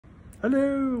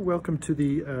Hello, welcome to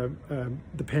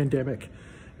the pandemic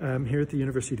here at the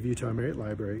University of Utah Marriott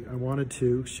Library. I wanted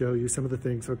to show you some of the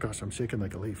things, oh gosh, I'm shaking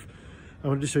like a leaf. I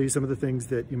wanted to show you some of the things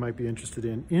that you might be interested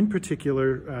in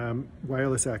particular,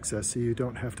 wireless access, so you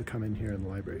don't have to come in here in the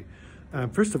library.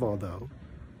 First of all though,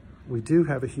 we do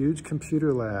have a huge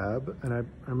computer lab, and I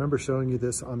remember showing you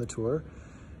this on the tour.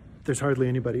 There's hardly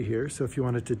anybody here, so if you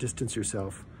wanted to distance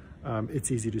yourself,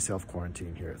 it's easy to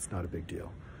self-quarantine here. It's not a big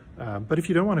deal. But if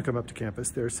you don't want to come up to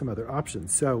campus, there are some other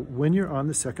options. So when you're on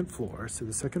the second floor, so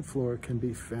the second floor can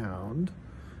be found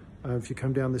if you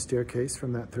come down the staircase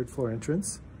from that third floor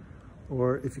entrance,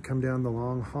 or if you come down the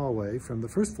long hallway from the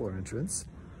first floor entrance.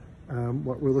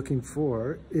 What we're looking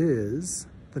for is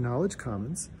the Knowledge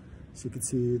Commons. So you can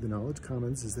see the Knowledge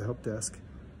Commons is the help desk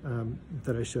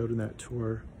that I showed in that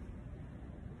tour.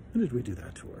 When did we do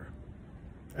that tour?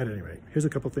 At any rate, here's a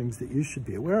couple things that you should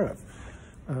be aware of.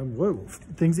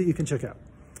 Things that you can check out.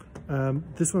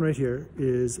 This one right here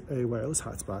is a wireless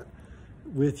hotspot.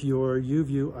 With your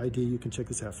UView ID, you can check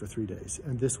this out for 3 days.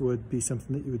 And this would be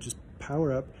something that you would just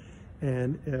power up,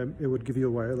 and it would give you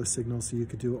a wireless signal so you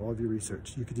could do all of your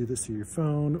research. You could do this through your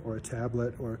phone or a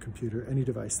tablet or a computer, any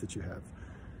device that you have.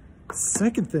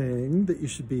 Second thing that you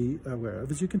should be aware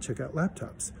of is you can check out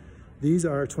laptops. These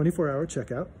are 24-hour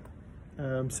checkout.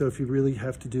 So if you really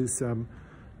have to do some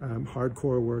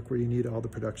hardcore work where you need all the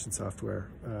production software,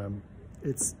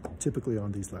 it's typically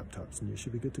on these laptops, and you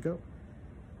should be good to go.